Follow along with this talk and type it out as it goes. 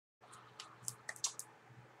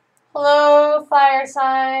Hello, fire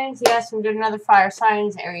signs. Yes, I'm doing another fire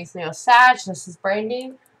signs. Aries, Leo, Sag. This is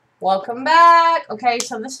Brandy. Welcome back. Okay,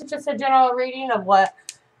 so this is just a general reading of what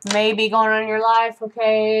may be going on in your life.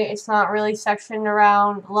 Okay, it's not really sectioned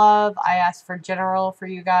around love. I asked for general for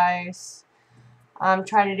you guys. I'm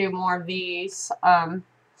trying to do more of these.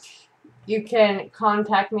 You can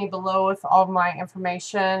contact me below with all my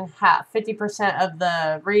information. 50% of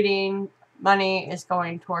the reading money is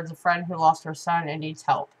going towards a friend who lost her son and needs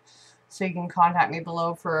help. So you can contact me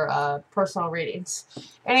below for personal readings.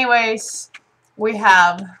 Anyways, we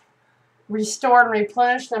have Restore and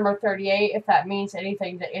Replenish, number 38, if that means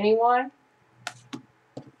anything to anyone.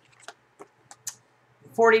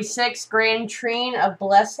 46, Grand Trine of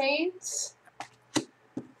Blessings.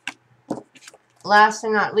 Last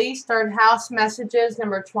and not least, Third House Messages,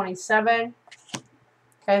 number 27.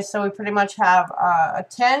 Okay, so we pretty much have a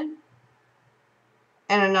 10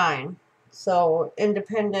 and a 9. So,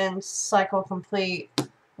 independence, cycle complete,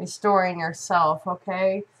 restoring yourself,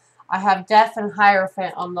 okay? I have Death and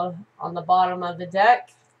Hierophant on the bottom of the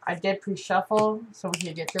deck. I did pre-shuffle, so we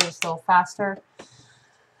can get through this a little faster.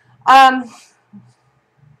 Someone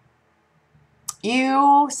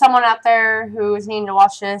out there who is needing to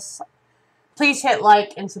watch this, please hit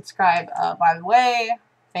like and subscribe, by the way.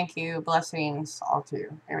 Thank you. Blessings all to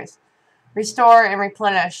you. Anyways, Restore and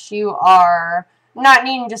Replenish. You are not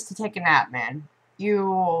needing just to take a nap, man.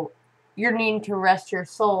 You're needing to rest your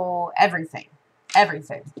soul, everything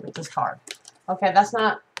with this card. Okay, that's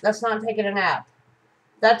not taking a nap.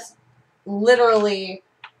 That's literally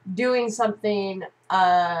doing something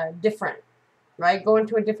different, right? Going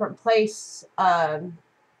to a different place,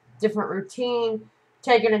 different routine,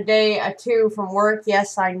 taking a day or two from work.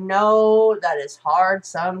 Yes, I know that is hard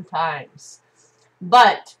sometimes,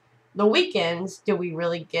 but the weekends, do we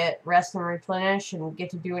really get rest and replenish and get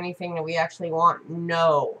to do anything that we actually want?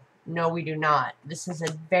 No. No, we do not. This is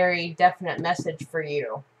a very definite message for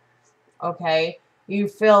you. Okay? You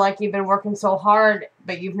feel like you've been working so hard,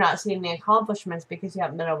 but you've not seen the accomplishments because you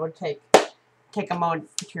haven't been able to take a moment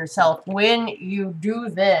to yourself. When you do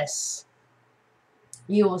this,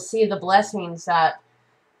 you will see the blessings that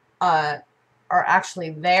are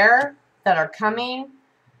actually there, that are coming.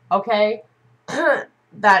 Okay? You're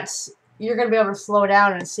going to be able to slow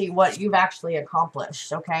down and see what you've actually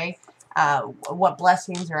accomplished, okay? What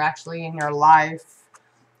blessings are actually in your life.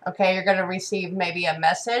 Okay, you're going to receive maybe a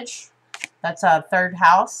message. That's a third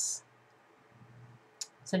house.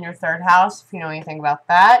 It's in your third house, if you know anything about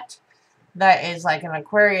that. That is like an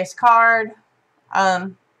Aquarius card.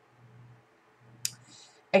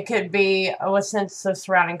 It could be a sense of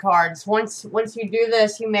surrounding cards. Once you do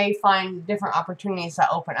this, you may find different opportunities that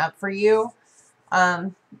open up for you.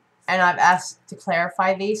 And I've asked to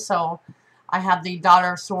clarify these. So I have the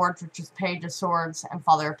Daughter of Swords, which is Page of Swords, and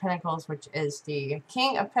Father of Pentacles, which is the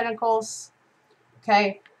King of Pentacles.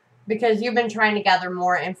 Okay? Because you've been trying to gather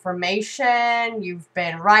more information. You've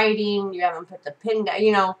been writing. You haven't put the pen down.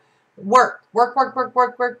 You know, work.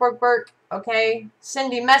 Okay?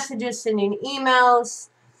 Sending messages, sending emails.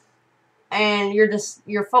 And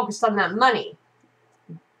you're focused on that money.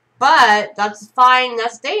 But that's fine.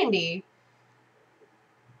 That's dandy.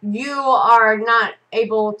 You are not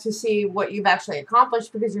able to see what you've actually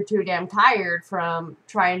accomplished because you're too damn tired from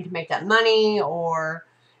trying to make that money, or,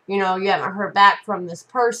 you know, you haven't heard back from this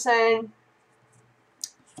person.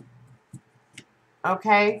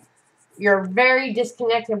 Okay? You're very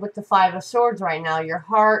disconnected with the Five of Swords right now. Your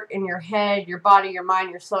heart and your head, your body, your mind,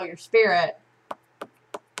 your soul, your spirit,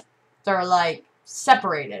 they're like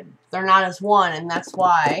separated. They're not as one, and that's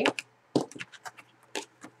why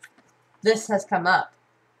this has come up.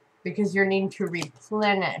 Because you're needing to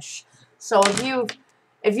replenish. So if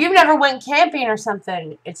you've never went camping or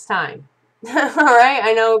something, it's time. Alright?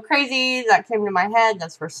 I know, crazy, that came to my head.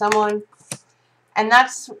 That's for someone. And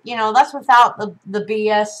that's, you know, that's without the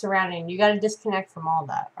BS surrounding. You got to disconnect from all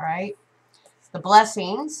that. Alright? The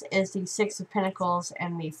blessings is the Six of Pentacles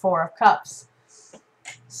and the Four of Cups.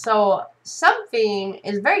 So something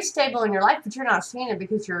is very stable in your life, but you're not seeing it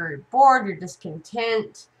because you're bored, you're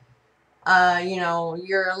discontent. You know,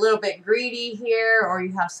 you're a little bit greedy here, or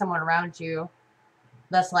you have someone around you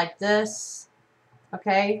that's like this.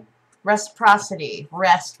 Okay? Reciprocity,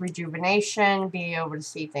 rest, rejuvenation, being able to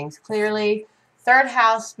see things clearly. Third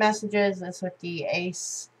house messages is with the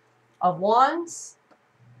Ace of Wands.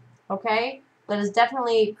 Okay? That is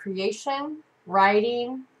definitely creation,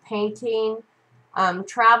 writing, painting,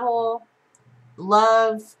 travel,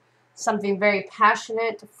 love, something very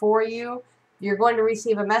passionate for you. You're going to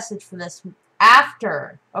receive a message for this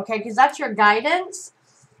after, okay? Because that's your guidance.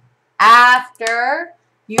 After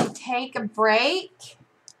you take a break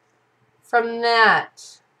from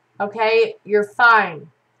that. Okay? You're fine.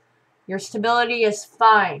 Your stability is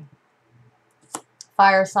fine.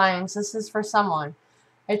 Fire signs. This is for someone.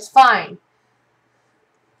 It's fine.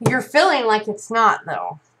 You're feeling like it's not,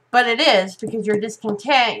 though. But it is, because you're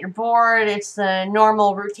discontent. You're bored. It's the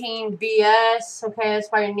normal routine BS. Okay? That's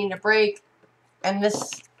why you need a break. And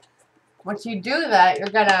this... Once you do that, you're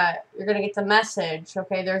gonna get the message.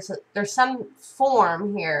 Okay, there's some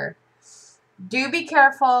form here. Do be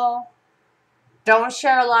careful. Don't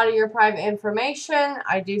share a lot of your private information.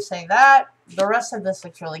 I do say that. The rest of this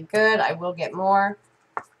looks really good. I will get more.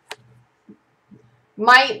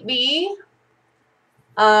 Might be.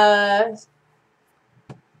 This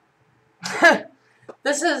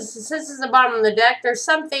is the bottom of the deck. There's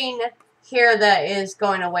something here that is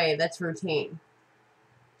going away. That's routine.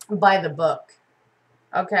 By the book.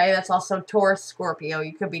 Okay, that's also Taurus, Scorpio.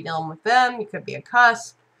 You could be dealing with them. You could be a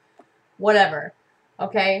cusp. Whatever.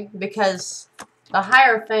 Okay, because the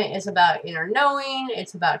Hierophant is about inner knowing.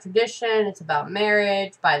 It's about tradition. It's about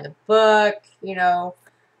marriage. By the book. You know,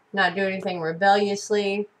 not do anything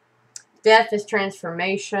rebelliously. Death is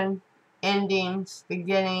transformation. Endings.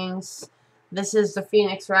 Beginnings. This is the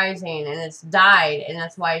Phoenix rising. And it's died. And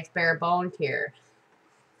that's why it's bare boned here.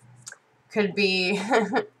 Could be...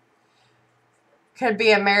 Could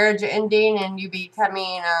be a marriage ending and you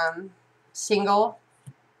becoming single.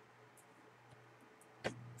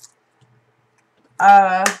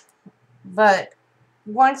 But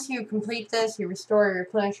once you complete this, you restore, you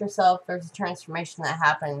replenish yourself, there's a transformation that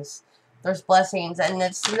happens. There's blessings. And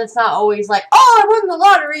it's not always like, oh, I won the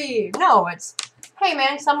lottery. No, it's, hey,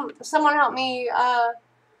 man, someone helped me out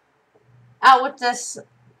with this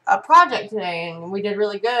project today. And we did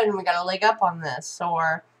really good and we got a leg up on this.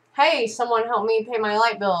 Or... hey, someone help me pay my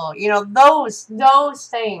light bill. You know, those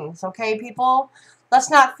things, okay, people? Let's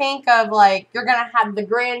not think of, like, you're going to have the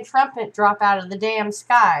grand trumpet drop out of the damn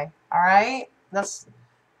sky, alright? That's,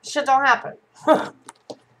 shit don't happen.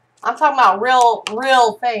 I'm talking about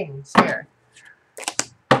real things here.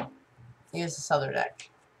 Use this other deck.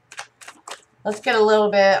 Let's get a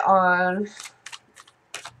little bit on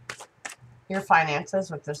your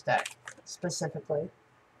finances with this deck, specifically.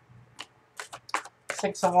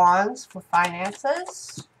 Six of Wands for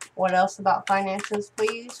finances. What else about finances,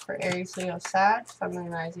 please? For Aries, Leo, Sag, Sun, Moon,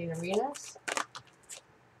 Rising, and Venus.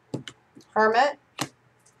 Hermit.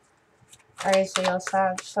 Aries, Leo,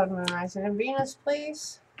 Sag, Sun, Moon, Rising, and Venus,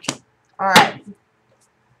 please. Alright.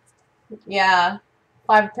 Yeah.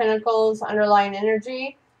 Five of Pentacles, underlying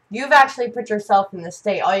energy. You've actually put yourself in this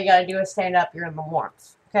state. All you gotta do is stand up. You're in the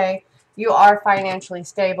warmth. Okay? You are financially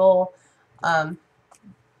stable.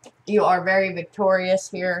 You are very victorious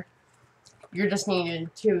here. You're just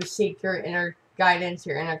needed to seek your inner guidance,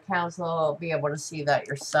 your inner counsel, be able to see that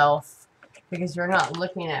yourself. Because you're not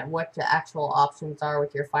looking at what the actual options are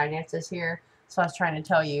with your finances here. So I was trying to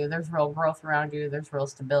tell you, there's real growth around you. There's real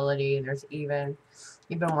stability.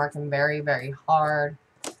 You've been working very, very hard.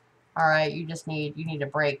 Alright, you need a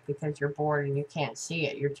break because you're bored and you can't see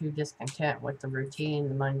it. You're too discontent with the routine,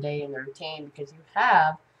 the mundane, the routine, because you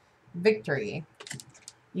have victory.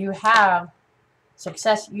 You have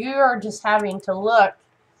success. You are just having to look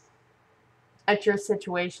at your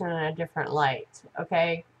situation in a different light.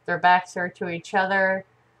 Okay? Their backs are to each other.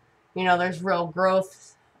 You know, there's real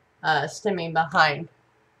growth stemming behind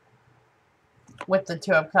with the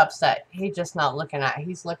Two of Cups that he's just not looking at.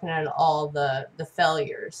 He's looking at all the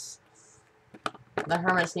failures. The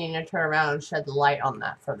Hermit's needing to turn around and shed the light on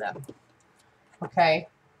that for them. Okay?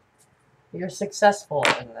 You're successful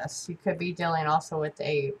in this. You could be dealing also with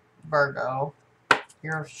a Virgo.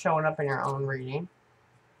 You're showing up in your own reading.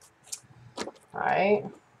 Alright.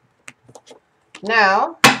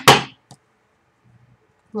 Now,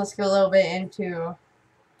 let's get a little bit into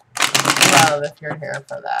love if you're here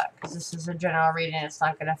for that. Because this is a general reading. It's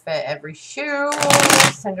not going to fit every shoe.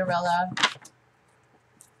 Cinderella.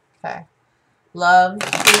 Okay. Love.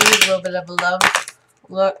 Please, a little bit of a love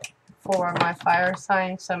look for my fire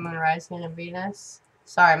sign, Sun, Moon, Rising, and Venus.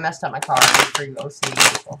 Sorry, I messed up my card for you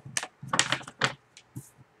OCD people.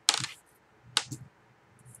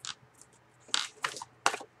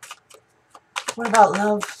 What about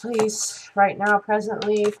love, please? Right now,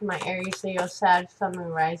 presently, for my Aries, Leo, Sag, Sun, Moon,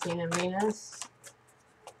 Rising, and Venus.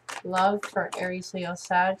 Love for Aries, Leo,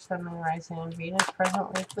 Sag, Sun, Moon, Rising, and Venus.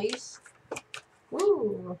 Presently, please.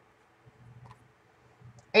 Woo!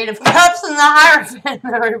 Eight of Cups and the Hierophant in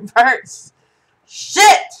the reverse.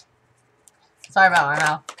 Shit! Sorry about my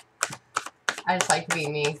mouth. I just like to be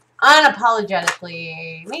me.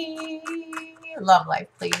 Unapologetically me. Love life,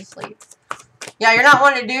 please, please. Yeah, you're not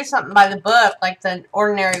wanting to do something by the book, like the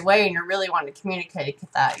ordinary way, and you're really wanting to communicate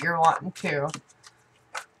that. You're wanting to.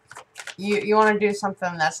 You want to do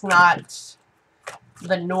something that's not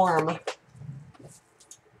the norm.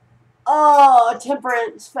 Oh,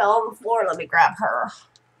 Temperance fell on the floor. Let me grab her.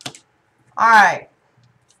 Alright.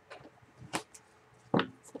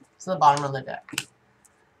 It's the bottom of the deck.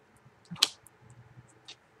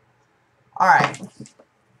 Alright.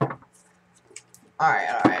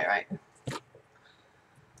 Alright.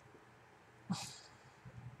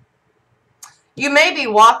 You may be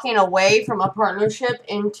walking away from a partnership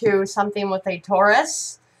into something with a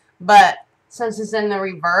Taurus, but since it's in the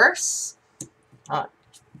reverse,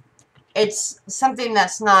 it's something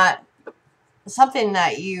that's not something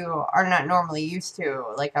that you are not normally used to,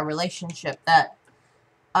 like a relationship that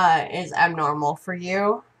is abnormal for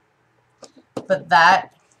you, but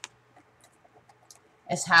that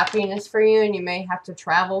is happiness for you, and you may have to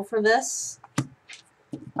travel for this.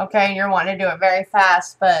 Okay, you're wanting to do it very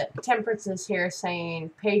fast, but Temperance is here saying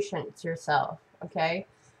patience yourself, okay?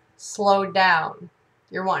 Slow down.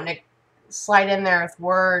 You're wanting to slide in there with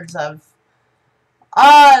words of,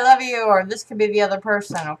 oh, I love you, or this could be the other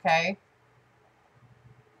person, okay?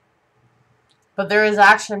 But there is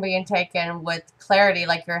action being taken with clarity,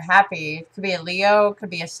 like you're happy. It could be a Leo, it could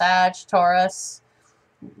be a Sag, Taurus.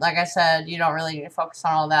 Like I said, you don't really need to focus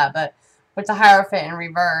on all that, but with the Hierophant in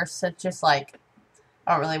reverse, it's just like,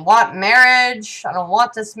 I don't really want marriage. I don't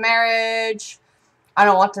want this marriage. I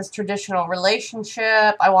don't want this traditional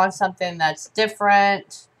relationship. I want something that's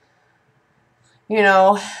different. You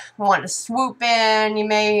know, I want to swoop in. You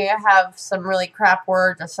may have some really crap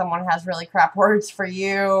words, or someone has really crap words for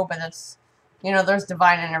you, but it's, you know, there's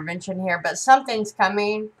divine intervention here. But something's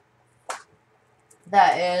coming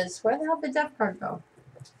that is, where the hell did the Death card go?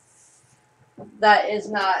 That is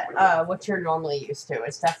not what you're normally used to.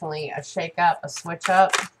 It's definitely a shake-up, a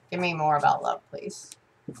switch-up. Give me more about love, please.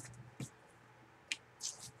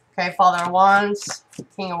 Okay, Father of Wands,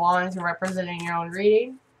 King of Wands, you're representing your own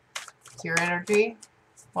reading. It's your energy.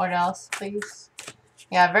 What else, please?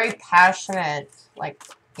 Yeah, very passionate. Like,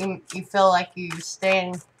 you feel like you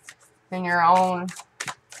stand in your own,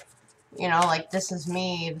 you know, like this is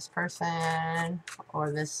me, this person,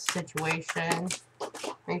 or this situation.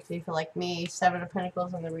 Makes me feel like me. Seven of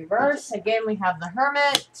Pentacles in the reverse. Again, we have the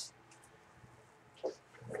Hermit.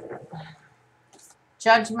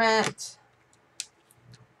 Judgment.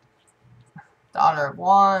 Daughter of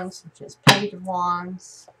Wands, which is Page of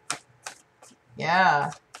Wands.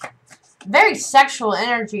 Yeah. Very sexual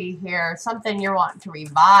energy here. Something you're wanting to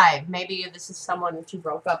revive. Maybe this is someone that you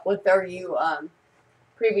broke up with, or you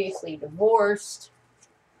previously divorced.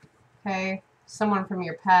 Okay. Someone from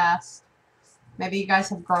your past. Maybe you guys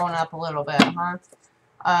have grown up a little bit,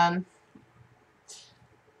 huh?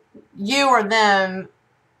 You or them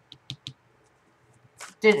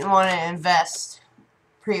didn't want to invest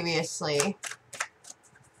previously.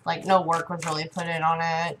 Like, no work was really put in on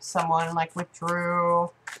it. Someone, like, withdrew.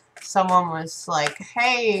 Someone was like,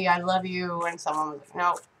 hey, I love you. And someone was like,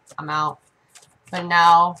 nope, I'm out. But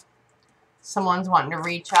now, someone's wanting to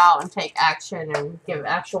reach out and take action and give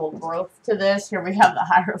actual growth to this. Here we have the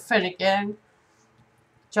Hierophant again.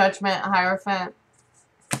 Judgment, Hierophant.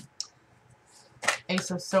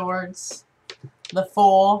 Ace of Swords. The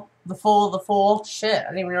Fool. The Fool. Shit, I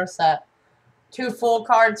didn't even notice that. Two Fool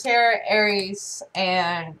cards here. Aries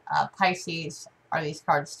and Pisces are these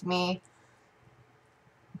cards to me.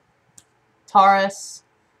 Taurus.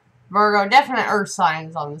 Virgo. Definite earth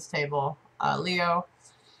signs on this table. Leo.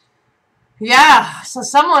 Yeah, so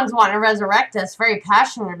someone's wanting to resurrect us. Very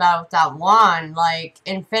passionate about that wand. Like,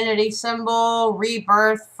 infinity symbol,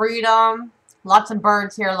 rebirth, freedom. Lots of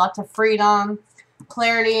birds here, lots of freedom.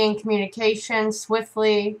 Clarity and communication,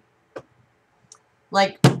 swiftly.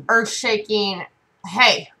 Like, earth-shaking.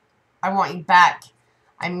 Hey, I want you back.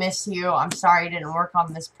 I miss you. I'm sorry I didn't work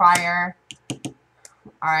on this prior.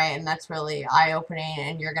 Alright, and that's really eye-opening,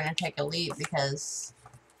 and you're going to take a leap because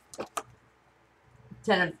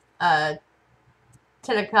Ten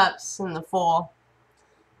of Cups and the Fool.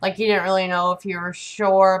 Like, you didn't really know if you were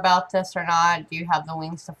sure about this or not. Do you have the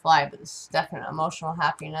wings to fly? But this is definite emotional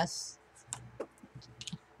happiness.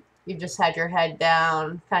 You've just had your head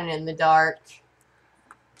down, kind of in the dark.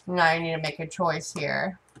 Now you need to make a choice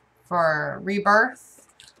here for rebirth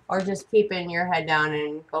or just keeping your head down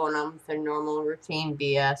and going on with the normal routine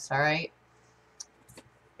BS, alright?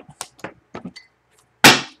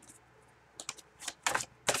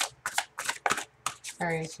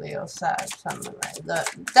 Aries, Leo, Sag, something like that.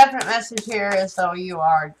 The definite message here is, though, you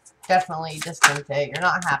are definitely discontent. You're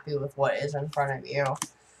not happy with what is in front of you.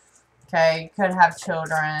 Okay, you could have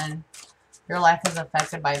children. your life is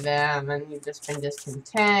affected by them, and you've just been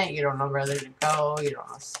discontent. You don't know whether to go. You don't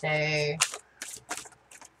know to stay.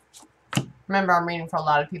 Remember, I'm reading for a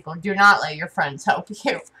lot of people. Do not let your friends help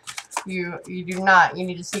you. You do not. You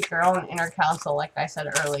need to seek your own inner counsel, like I said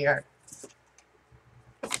earlier.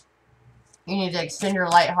 You need to extend your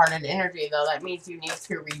lighthearted energy, though. That means you need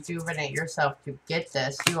to rejuvenate yourself to get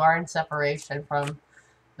this. You are in separation from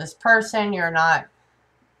this person. You're not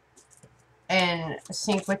in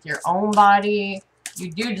sync with your own body.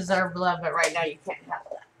 You do deserve love, but right now you can't have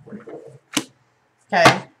that.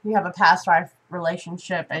 Okay? You have a past life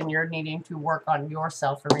relationship, and you're needing to work on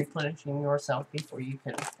yourself and replenishing yourself before you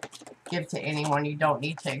can give to anyone. You don't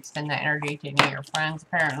need to extend that energy to any of your friends,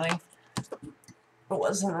 apparently. It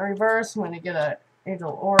was in reverse. I'm going to get an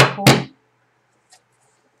angel oracle.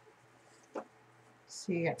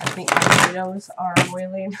 See, I think my tomatoes are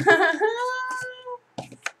boiling.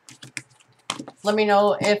 Let me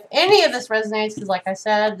know if any of this resonates, because like I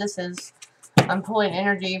said, I'm pulling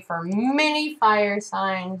energy for many fire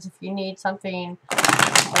signs. If you need something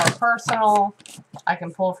more personal, I can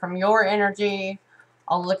pull from your energy.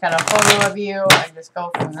 I'll look at a photo of you and just go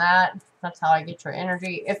from that. That's how I get your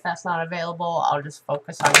energy. If that's not available, I'll just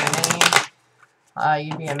focus on your name.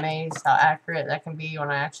 You'd be amazed how accurate that can be when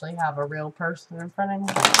I actually have a real person in front of me.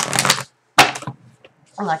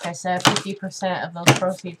 And like I said, 50% of those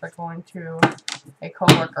proceeds are going to a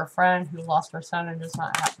co-worker friend who lost her son and does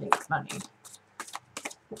not have the money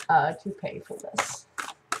to pay for this.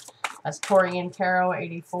 That's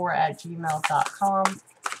TorianTarot84@gmail.com.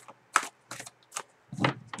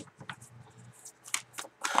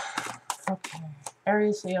 Okay.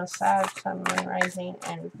 Aries, Leo, Sag, Sun, Moon, Rising,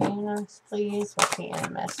 and Venus, please. What's the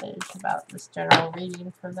end message about this general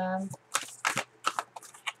reading for them?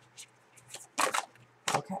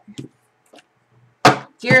 Okay.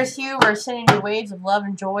 Dearest you, we're sending you waves of love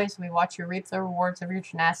and joy as we watch you reap the rewards of your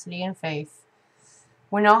tenacity and faith.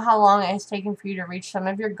 We know how long it has taken for you to reach some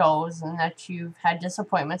of your goals and that you've had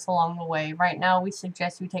disappointments along the way. Right now, we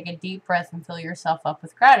suggest you take a deep breath and fill yourself up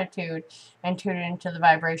with gratitude and tune into the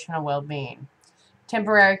vibration of well-being.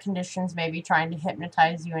 Temporary conditions may be trying to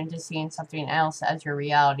hypnotize you into seeing something else as your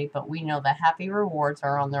reality, but we know that happy rewards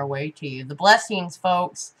are on their way to you. The blessings,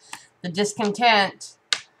 folks, the discontent.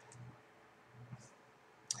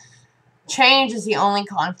 Change is the only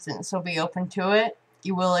constant, so be open to it.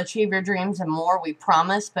 You will achieve your dreams and more, we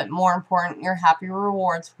promise, but more important, your happy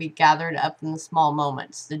rewards will be gathered up in the small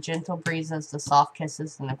moments, the gentle breezes, the soft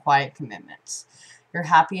kisses, and the quiet commitments. Your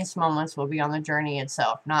happiest moments will be on the journey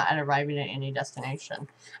itself, not at arriving at any destination.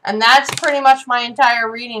 And that's pretty much my entire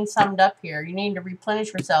reading summed up here. You need to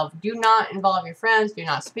replenish yourself. Do not involve your friends. Do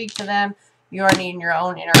not speak to them. You are needing your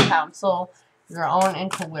own inner counsel, your own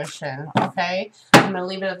intuition, okay? I'm going to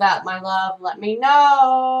leave it at that, my love. Let me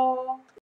know.